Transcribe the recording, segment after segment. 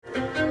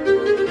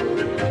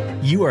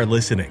You are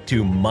listening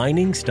to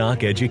Mining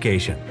Stock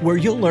Education, where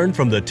you'll learn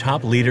from the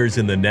top leaders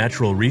in the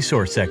natural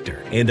resource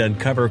sector and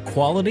uncover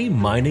quality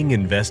mining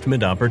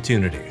investment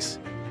opportunities.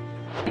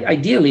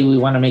 Ideally, we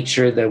want to make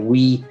sure that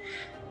we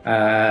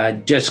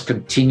just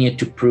continue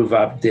to prove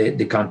up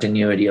the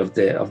continuity of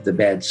the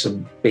bed, so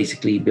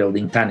basically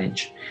building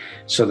tonnage,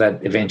 so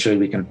that eventually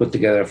we can put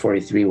together a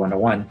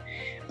 43-101.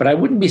 But I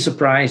wouldn't be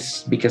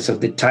surprised, because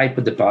of the type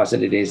of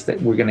deposit it is,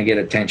 that we're going to get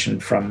attention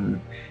from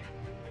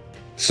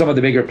some of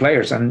the bigger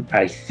players, and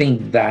I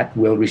think that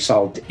will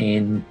result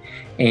in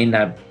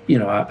a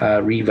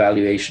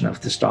revaluation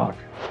of the stock.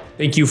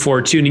 Thank you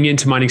for tuning in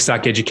to Mining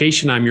Stock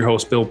Education. I'm your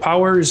host, Bill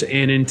Powers,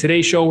 and in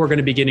today's show, we're going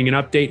to be getting an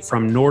update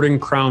from Northern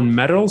Crown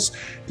Metals.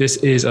 This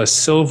is a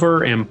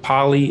silver and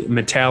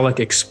polymetallic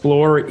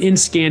explorer in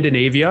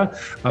Scandinavia,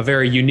 a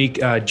very unique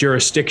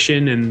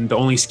jurisdiction and the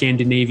only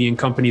Scandinavian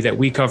company that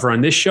we cover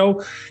on this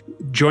show.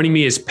 Joining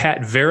me is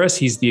Pat Veris.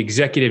 He's the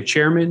executive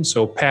chairman.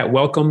 So Pat,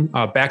 welcome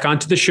back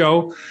onto the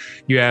show.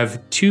 You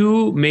have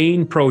two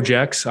main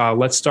projects.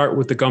 Let's start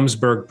with the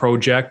Gumsberg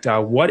project.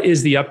 What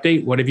is the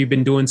update? What have you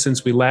been doing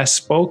since we last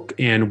spoke,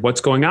 and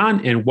what's going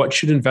on, and what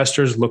should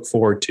investors look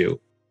forward to?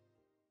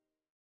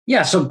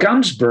 Yeah, so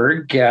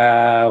Gumsberg,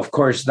 of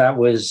course, that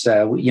was,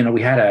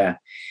 we had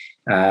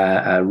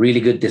a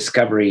really good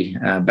discovery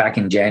back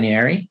in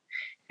January,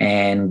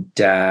 and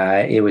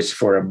it was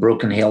for a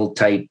Broken Hill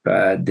type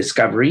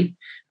discovery.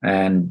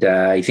 And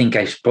I think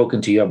I've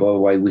spoken to you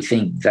about why we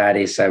think that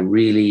is a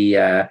really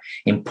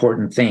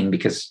important thing,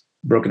 because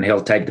Broken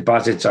Hill type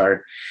deposits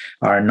are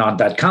not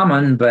that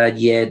common, but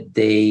yet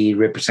they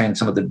represent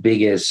some of the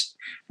biggest,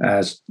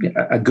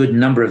 a good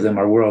number of them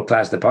are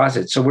world-class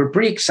deposits. So we're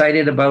pretty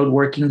excited about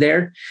working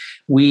there.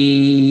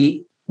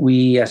 We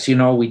as you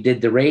know, we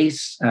did the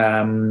raise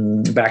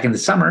back in the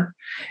summer.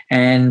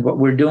 And what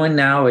we're doing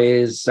now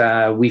is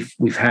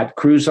we've had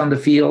crews on the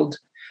field.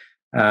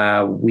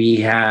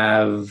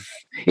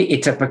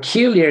 It's a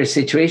peculiar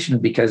situation,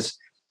 because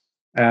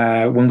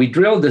when we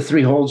drilled the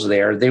 3 holes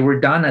there, they were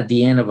done at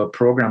the end of a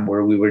program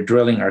where we were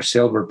drilling our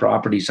silver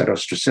properties at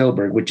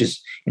Östersilberg, which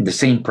is in the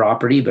same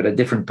property, but a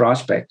different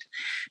prospect.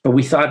 But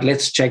we thought,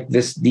 let's check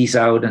these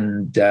out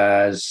and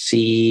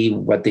see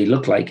what they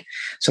look like.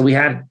 So we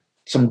had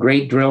some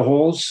great drill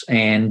holes,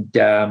 and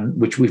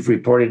which we've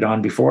reported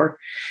on before.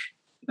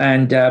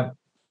 And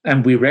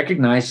we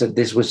recognized that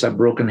this was a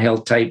Broken Hill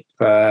type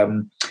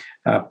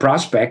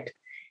prospect,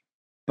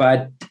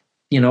 but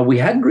we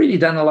hadn't really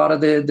done a lot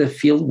of the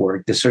field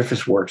work, the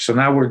surface work. So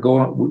now we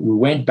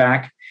went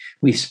back.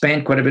 We've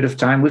spent quite a bit of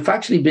time. We've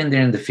actually been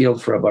there in the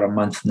field for about a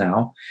month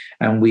now,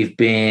 and we've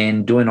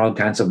been doing all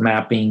kinds of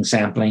mapping,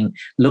 sampling,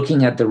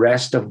 looking at the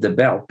rest of the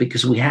belt,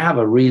 because we have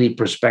a really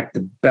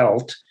prospective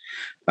belt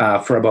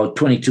for about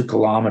 22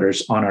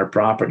 kilometers on our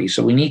property.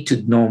 So we need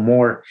to know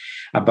more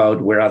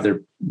about where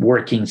other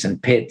workings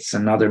and pits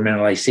and other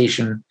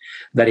mineralization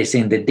that is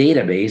in the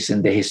database,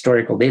 in the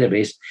historical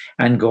database,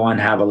 and go and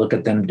have a look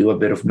at them, do a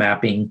bit of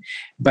mapping,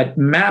 but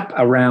map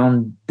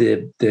around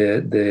the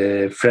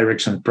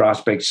Frederickson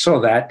prospect, so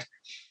that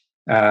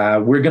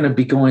we're going to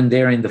be going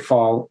there in the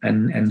fall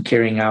and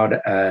carrying out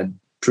a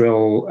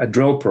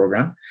drill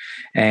program.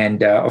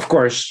 And of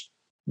course,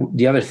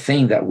 the other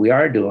thing that we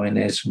are doing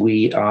is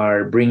we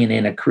are bringing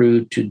in a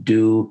crew to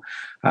do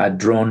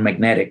drone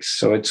magnetics.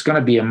 So it's going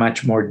to be a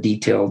much more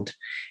detailed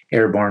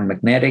airborne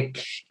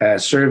magnetic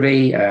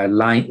survey.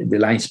 The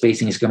line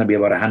spacing is going to be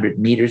about 100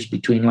 meters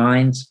between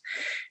lines.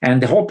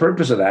 And the whole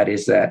purpose of that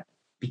is that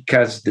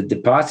because the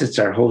deposits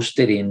are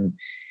hosted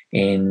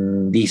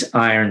in these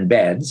iron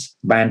beds,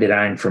 banded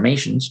iron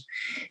formations,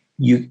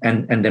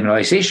 and the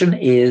mineralization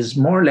is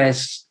more or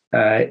less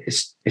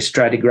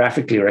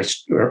stratigraphically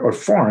or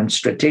formed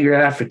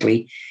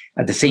stratigraphically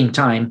at the same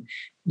time,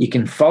 you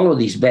can follow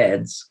these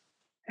beds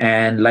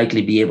and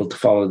likely be able to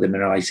follow the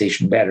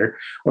mineralization better,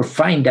 or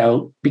find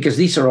out, because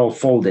these are all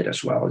folded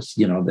as well as,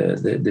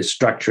 the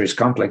structure is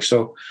complex.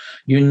 So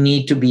you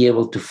need to be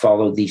able to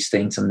follow these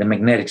things, and the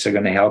magnetics are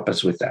going to help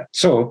us with that.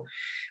 So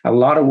a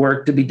lot of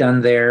work to be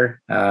done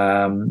there.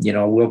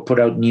 We'll put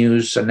out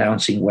news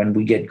announcing when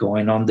we get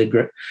going on the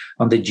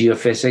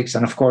geophysics,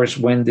 and of course,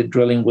 when the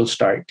drilling will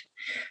start.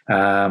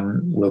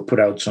 We'll put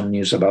out some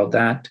news about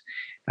that.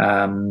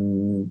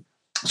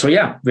 So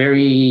yeah,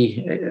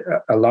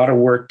 a lot of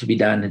work to be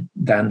done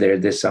there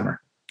this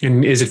summer.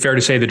 And is it fair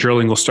to say the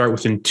drilling will start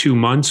within 2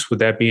 months? Would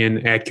that be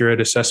an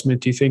accurate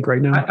assessment, do you think,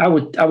 right now? I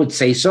would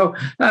say so.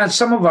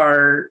 Some of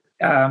our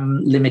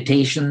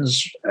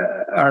limitations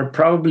are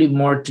probably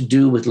more to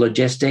do with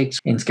logistics.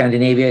 In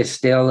Scandinavia, it's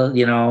still,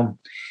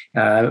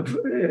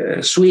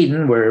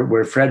 Sweden,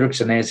 where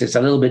Frederickson is, it's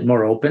a little bit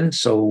more open,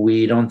 so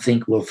we don't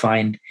think we'll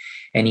find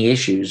any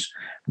issues.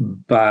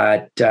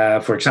 But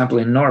for example,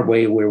 in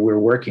Norway, where we're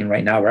working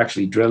right now, we're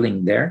actually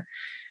drilling there.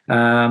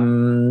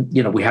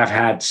 We have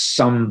had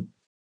some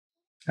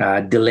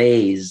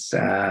delays,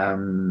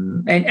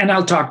 and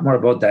I'll talk more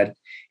about that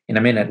in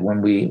a minute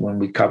when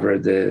we cover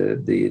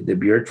the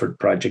Björkford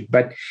project.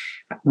 But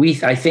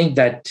I think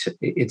that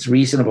it's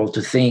reasonable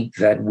to think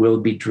that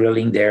we'll be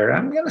drilling there.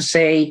 I'm going to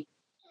say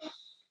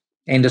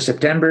End of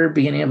September,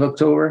 beginning of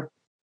October.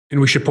 And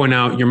we should point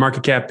out your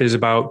market cap is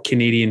about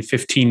Canadian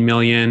 15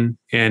 million.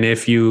 And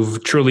if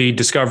you've truly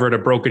discovered a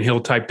Broken Hill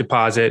type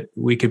deposit,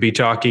 we could be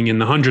talking in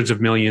the hundreds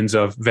of millions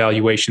of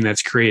valuation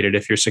that's created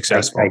if you're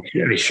successful.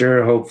 I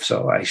sure hope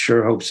so. I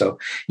sure hope so.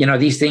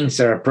 These things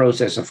are a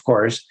process, of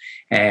course.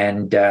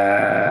 And,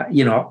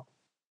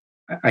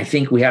 I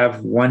think we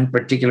have one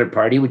particular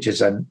party, which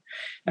is a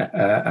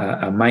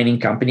mining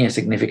company, a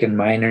significant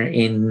miner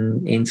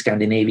in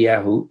Scandinavia,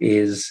 who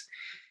is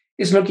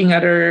looking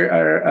at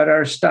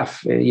our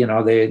stuff.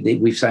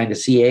 We've signed a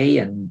CA,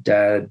 and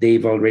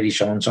they've already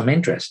shown some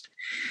interest.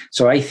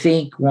 So I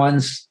think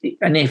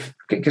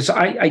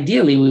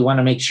ideally we want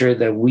to make sure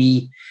that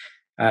we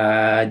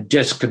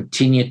just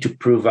continue to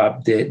prove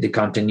up the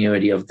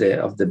continuity of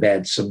the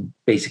bed. So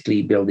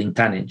basically building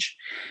tonnage,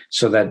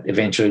 so that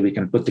eventually we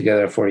can put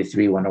together a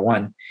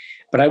 43-101.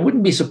 But I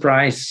wouldn't be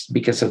surprised,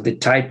 because of the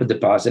type of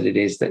deposit it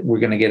is, that we're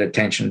going to get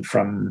attention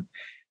from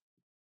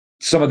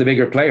some of the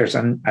bigger players,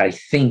 and I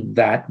think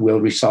that will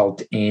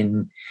result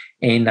in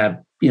a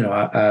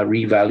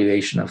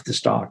revaluation of the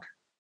stock.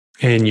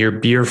 And your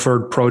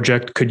Bierford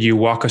project, could you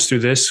walk us through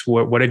this?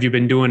 What have you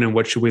been doing, and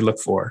what should we look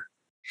for?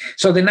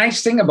 So the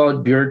nice thing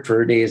about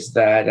Bierford is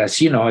that,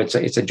 as you know, it's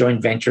a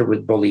joint venture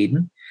with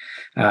Boliden.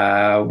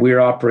 We're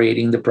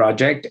operating the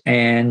project,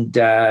 and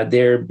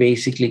they're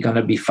basically going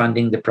to be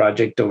funding the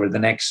project over the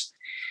next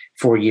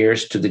 4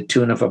 years to the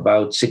tune of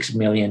about $6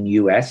 million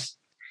US.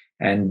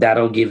 And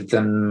that'll give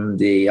them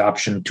the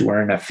option to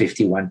earn a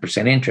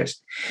 51%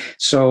 interest.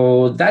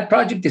 So that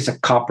project is a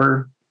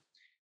copper,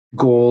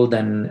 gold,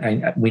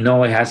 and we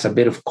know it has a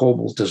bit of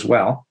cobalt as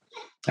well.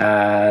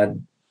 Prospect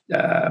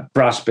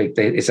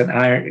is an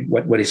iron,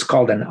 what is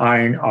called an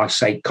iron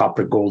oxide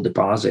copper gold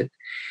deposit.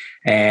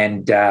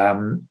 And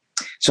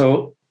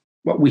so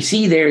what we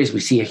see there is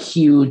we see a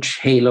huge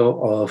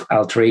halo of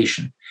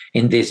alteration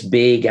in this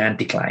big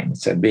anticline.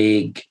 It's a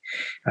big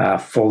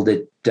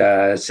folded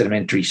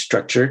sedimentary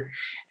structure,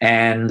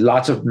 and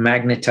lots of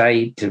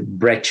magnetite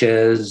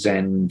breccias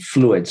and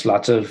fluids,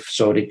 lots of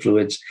sodic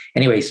fluids.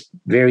 Anyways,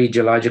 very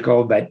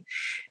geological, but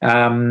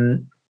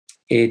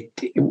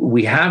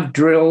we have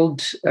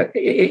drilled,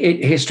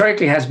 it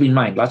historically has been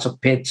mined, lots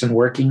of pits and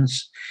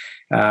workings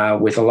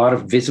with a lot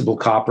of visible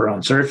copper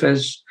on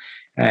surface.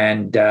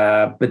 And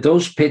but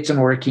those pits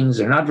and workings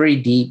are not very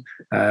deep.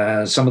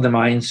 Some of the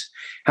mines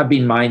have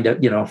been mined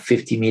at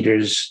 50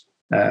 meters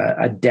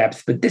at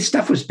depth, but this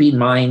stuff was being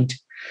mined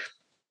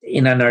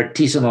in an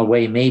artisanal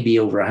way maybe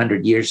over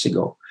 100 years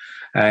ago,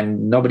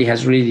 and nobody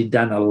has really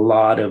done a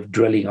lot of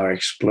drilling or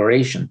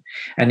exploration.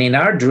 And in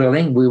our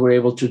drilling, we were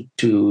able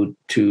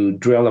to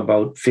drill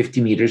about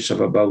 50 meters of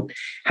about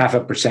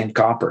 0.5%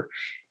 copper.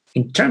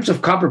 In terms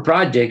of copper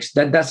projects,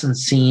 that doesn't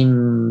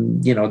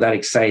seem, that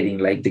exciting.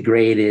 Like the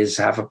grade is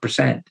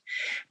 0.5%,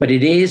 but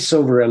it is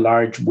over a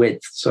large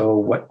width. So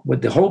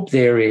what the hope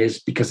there is,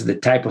 because of the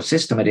type of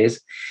system it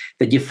is,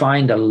 that you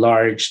find a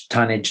large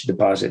tonnage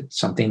deposit,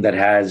 something that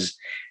has,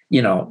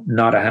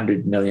 not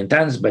 100 million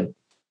tons, but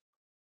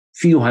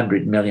few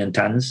 100 million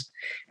tons,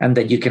 and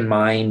that you can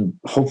mine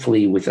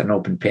hopefully with an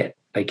open pit,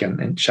 like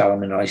in shallow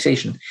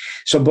mineralization.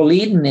 So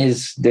Boliden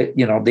is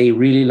they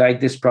really like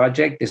this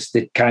project. It's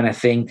the kind of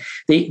thing.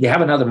 They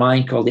have another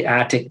mine called the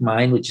Attic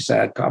mine, which is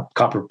a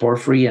copper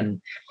porphyry,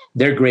 and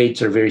their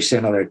grades are very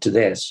similar to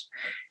this.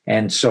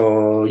 And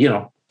so,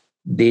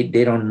 they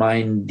don't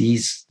mind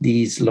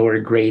these lower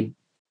grade,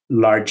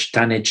 large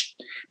tonnage,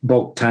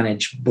 bulk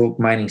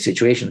mining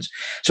situations.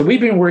 So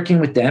we've been working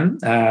with them.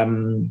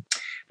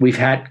 We've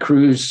had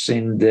crews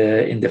in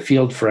the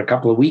field for a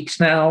couple of weeks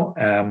now.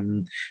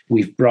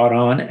 We've brought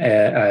on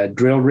a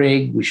drill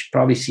rig. We should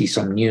probably see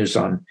some news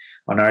on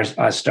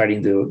us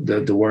starting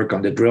the work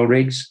on the drill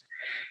rigs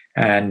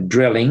and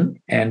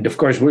drilling. And of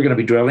course, we're going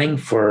to be drilling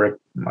for,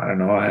 I don't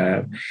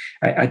know,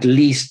 at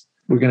least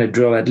we're going to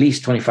drill at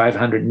least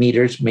 2,500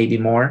 meters, maybe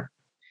more.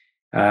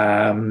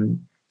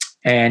 And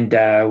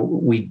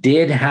we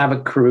did have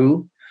a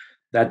crew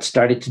that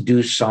started to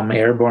do some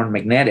airborne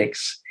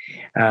magnetics.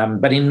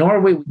 But in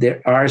Norway,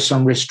 there are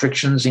some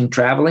restrictions in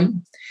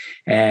traveling.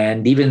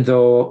 And even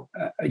though,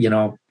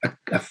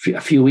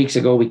 a few weeks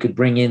ago, we could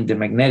bring in the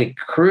magnetic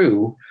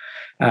crew,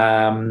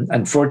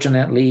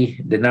 unfortunately,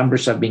 the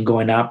numbers have been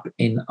going up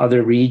in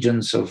other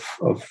regions of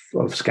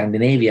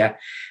Scandinavia.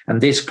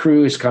 And this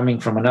crew is coming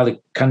from another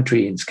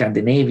country in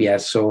Scandinavia.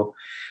 So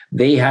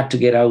they had to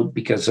get out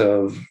because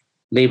of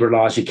labor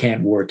laws. You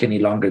can't work any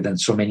longer than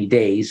so many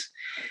days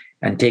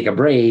and take a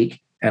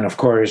break. And of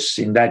course,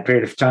 in that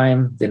period of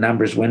time, the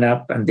numbers went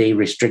up and they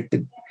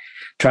restricted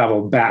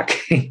travel back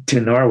to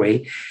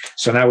Norway.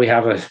 So now we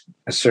have a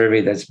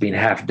survey that's been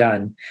half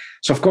done.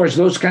 So of course,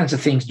 those kinds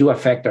of things do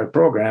affect our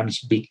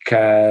programs,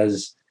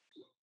 because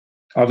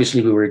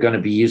obviously we were going to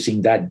be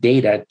using that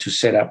data to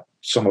set up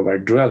some of our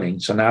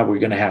drilling. So now we're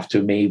going to have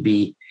to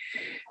maybe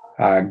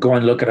go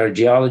and look at our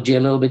geology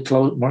a little bit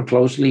more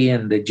closely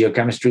and the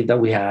geochemistry that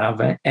we have.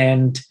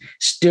 And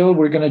still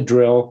we're going to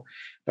drill.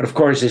 But of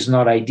course, it's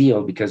not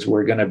ideal, because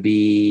we're going to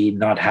be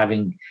not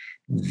having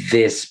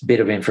this bit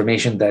of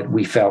information that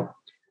we felt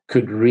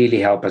could really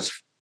help us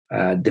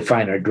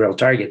define our drill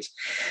targets.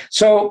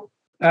 So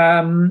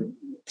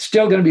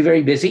still going to be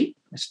very busy,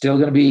 still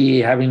going to be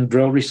having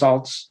drill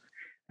results.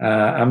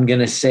 I'm going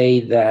to say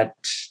that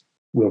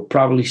we'll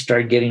probably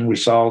start getting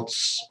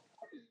results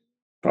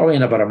probably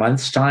in about a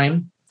month's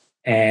time.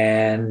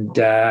 And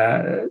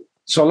so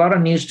a lot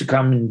of news to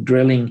come in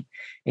drilling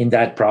in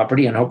that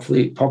property, and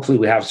hopefully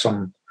we have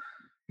some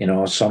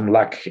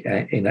luck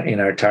in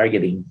our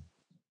targeting.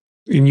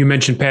 And you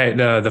mentioned, Pat,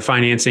 the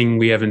financing.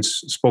 We haven't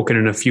spoken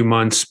in a few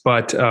months,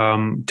 but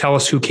tell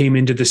us who came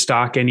into the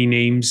stock, any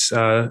names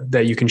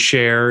that you can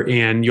share.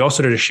 And you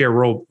also did a share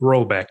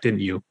rollback, didn't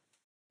you?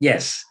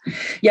 Yes.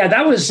 Yeah,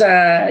 that was,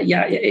 the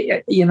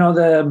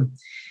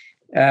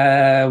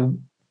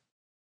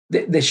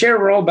share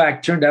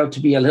rollback turned out to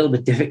be a little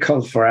bit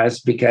difficult for us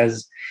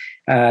because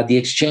the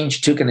exchange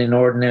took an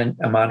inordinate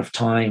amount of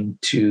time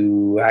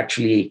to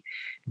actually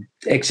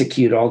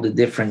execute all the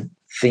different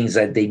things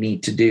that they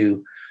need to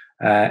do.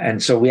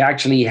 And so we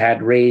actually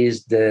had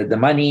raised the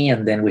money,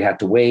 and then we had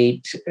to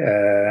wait.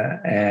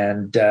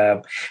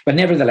 But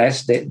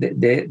nevertheless,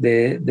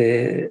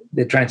 the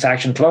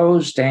transaction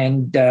closed,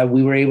 and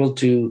we were able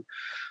to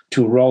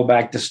roll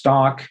back the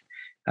stock.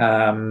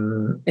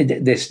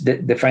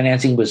 The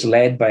financing was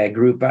led by a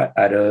group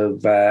out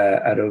of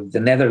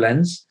the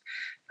Netherlands,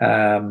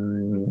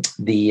 the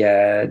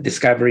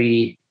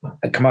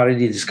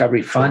Commodity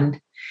Discovery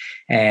Fund,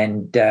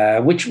 and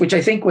which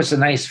I think was a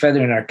nice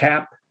feather in our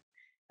cap.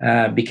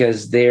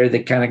 Because they're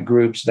the kind of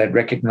groups that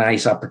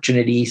recognize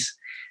opportunities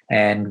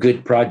and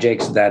good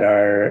projects that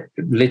are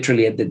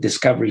literally at the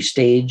discovery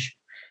stage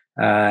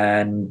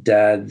and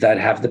that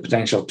have the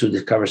potential to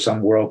discover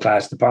some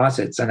world-class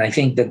deposits. And I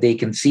think that they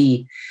can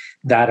see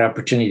that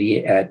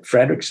opportunity at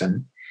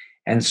Frederickson.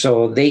 And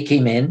so they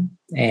came in,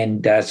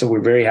 and so we're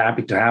very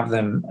happy to have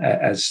them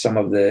as some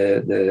of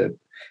the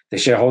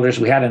shareholders.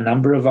 We had a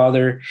number of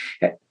other.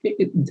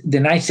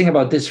 The nice thing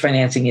about this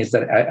financing is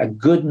that a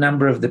good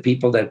number of the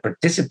people that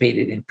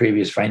participated in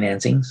previous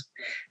financings,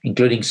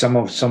 including some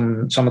of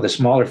the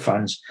smaller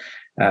funds,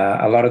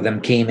 a lot of them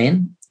came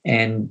in,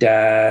 and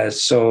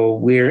so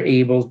we're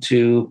able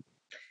to.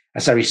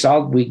 As a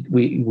result,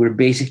 we're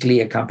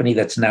basically a company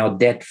that's now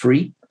debt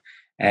free,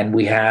 and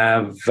we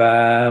have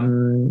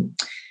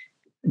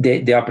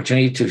the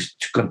opportunity to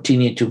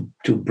continue to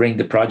bring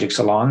the projects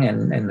along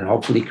and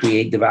hopefully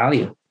create the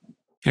value.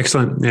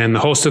 Excellent. And the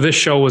host of this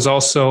show was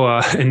also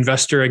an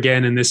investor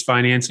again in this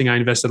financing. I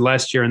invested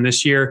last year and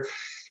this year.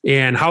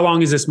 And how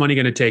long is this money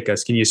going to take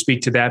us? Can you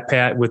speak to that,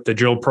 Pat, with the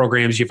drill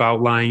programs you've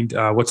outlined?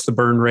 What's the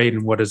burn rate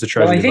and what does the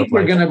treasury look like? Well, I think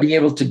we're going to be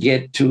able to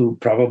get to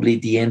probably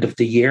the end of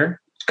the year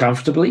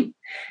comfortably.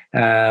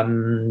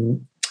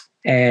 And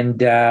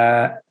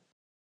to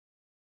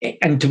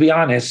be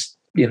honest,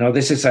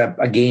 this is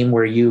a game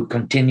where you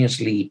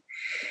continuously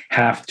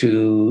have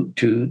to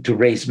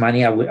raise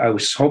money. I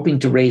was hoping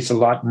to raise a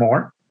lot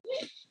more,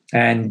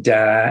 and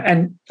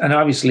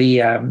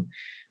obviously,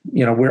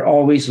 we're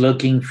always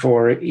looking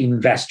for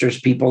investors,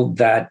 people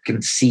that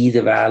can see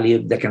the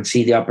value, that can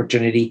see the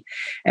opportunity,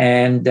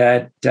 and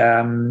that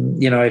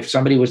if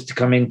somebody was to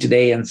come in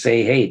today and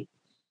say, "Hey,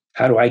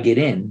 how do I get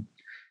in?"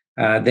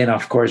 Then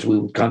of course we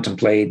would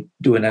contemplate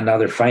doing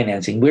another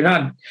financing. We're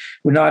not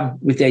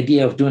with the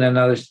idea of doing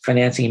another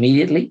financing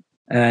immediately.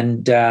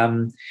 And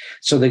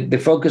so the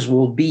focus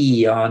will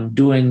be on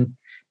doing,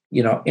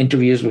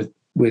 interviews with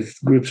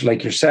groups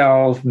like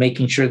yourself,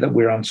 making sure that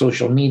we're on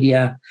social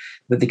media,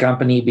 that the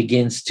company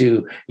begins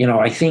to,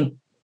 I think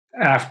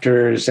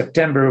after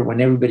September,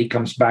 when everybody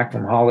comes back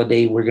from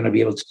holiday, we're going to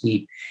be able to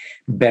see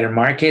better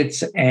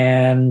markets.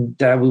 And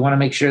we want to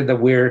make sure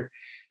that we're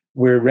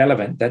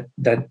relevant, that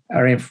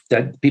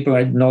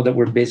people know that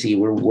we're busy,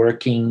 we're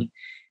working,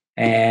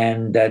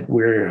 and that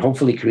we're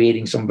hopefully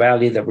creating some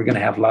value, that we're going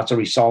to have lots of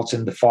results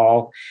in the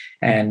fall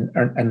and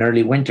an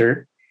early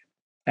winter,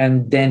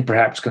 and then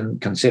perhaps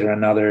consider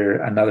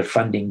another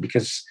funding.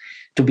 Because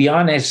to be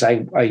honest,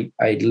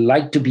 I'd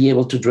like to be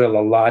able to drill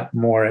a lot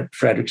more at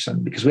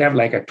Frederickson, because we have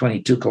like a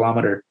 22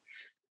 kilometer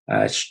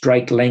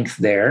strike length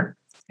there.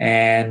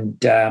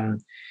 And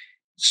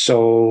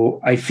so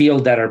I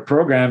feel that our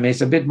program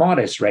is a bit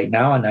modest right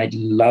now, and I'd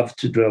love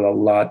to drill a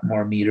lot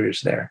more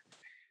meters there.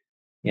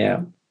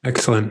 Yeah.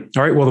 Excellent.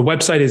 All right. Well, the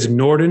website is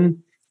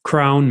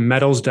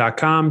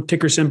nordoncrownmetals.com,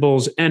 ticker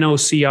symbols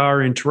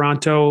NOCR in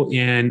Toronto,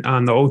 and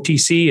on the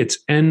OTC, it's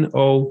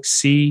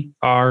NOCRD.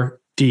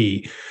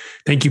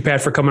 Thank you, Pat,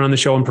 for coming on the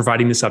show and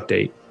providing this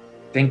update.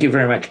 Thank you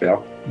very much,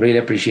 Bill. Really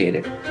appreciate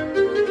it.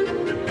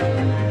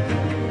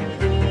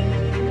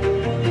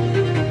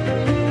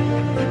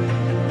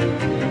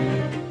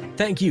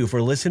 Thank you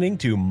for listening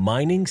to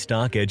Mining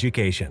Stock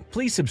Education.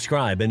 Please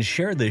subscribe and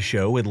share this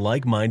show with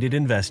like-minded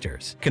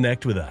investors.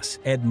 Connect with us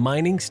at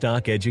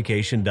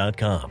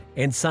miningstockeducation.com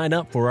and sign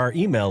up for our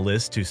email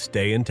list to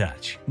stay in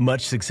touch.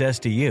 Much success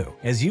to you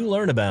as you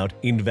learn about,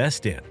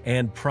 invest in,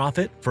 and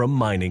profit from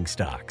mining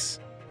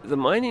stocks. The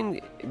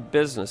mining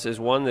business is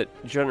one that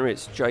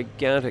generates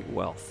gigantic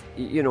wealth.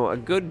 You know, a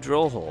good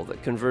drill hole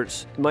that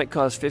converts might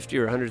cost $50,000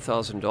 or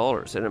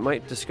 $100,000, and it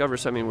might discover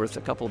something worth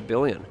a couple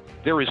billion.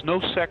 There is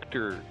no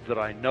sector that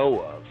I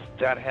know of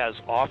that has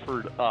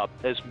offered up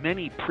as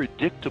many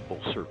predictable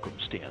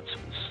circumstances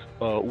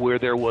where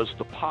there was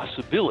the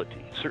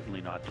possibility, certainly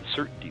not the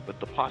certainty,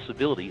 but the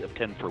possibility of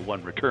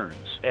 10-for-1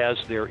 returns, as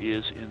there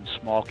is in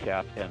small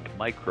cap and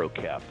micro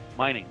cap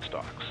mining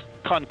stocks.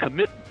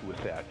 Concomitant with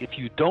that, if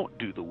you don't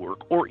do the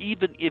work, or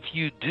even if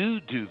you do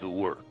the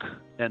work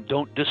and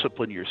don't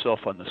discipline yourself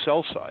on the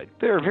sell side,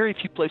 there are very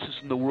few places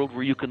in the world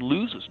where you can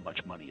lose as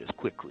much money as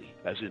quickly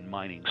as in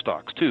mining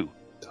stocks too.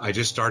 I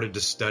just started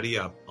to study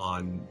up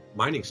on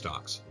mining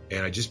stocks,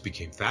 and I just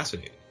became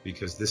fascinated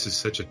because this is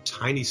such a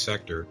tiny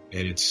sector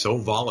and it's so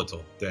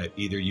volatile that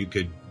either you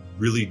could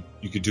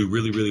do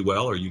really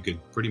well, or you could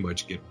pretty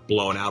much get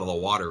blown out of the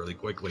water really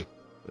quickly.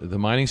 The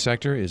mining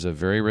sector is a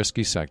very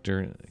risky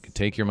sector. It can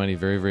take your money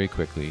very, very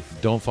quickly.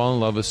 Don't fall in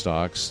love with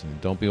stocks. And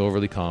don't be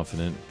overly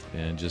confident,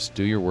 and just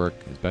do your work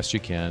as best you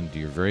can. Do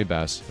your very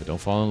best, but don't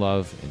fall in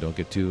love and don't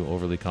get too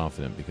overly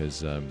confident,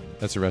 because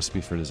that's a recipe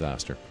for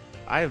disaster.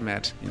 I have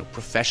met,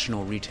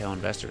 professional retail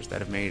investors that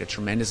have made a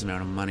tremendous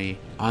amount of money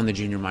on the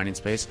junior mining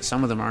space.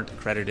 Some of them aren't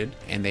accredited,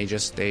 and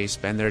they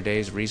spend their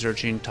days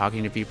researching,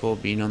 talking to people,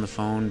 being on the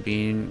phone,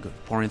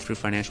 pouring through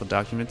financial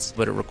documents,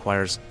 but it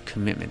requires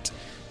commitment.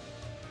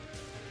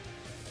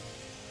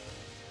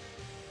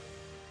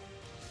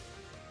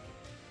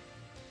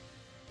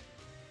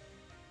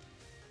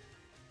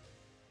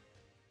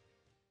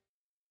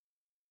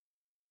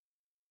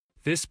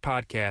 This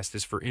podcast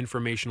is for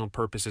informational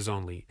purposes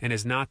only and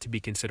is not to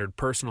be considered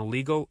personal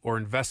legal or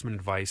investment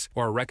advice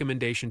or a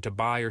recommendation to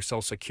buy or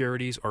sell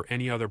securities or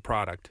any other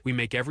product. We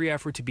make every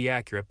effort to be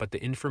accurate, but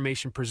the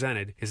information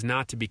presented is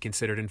not to be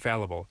considered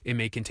infallible. It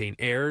may contain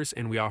errors,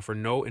 and we offer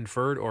no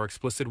inferred or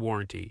explicit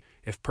warranty.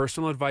 If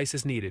personal advice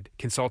is needed,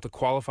 consult a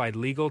qualified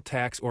legal,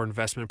 tax, or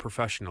investment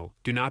professional.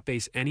 Do not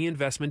base any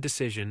investment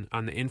decision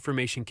on the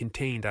information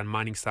contained on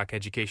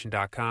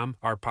miningstockeducation.com,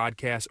 our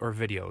podcasts, or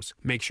videos.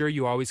 Make sure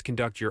you always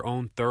conduct your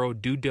own thorough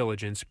due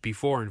diligence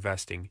before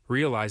investing.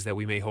 Realize that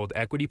we may hold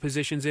equity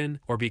positions in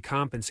or be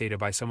compensated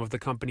by some of the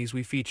companies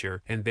we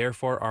feature, and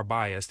therefore are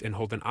biased and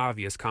hold an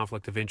obvious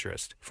conflict of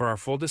interest. For our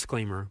full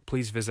disclaimer,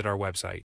 please visit our website.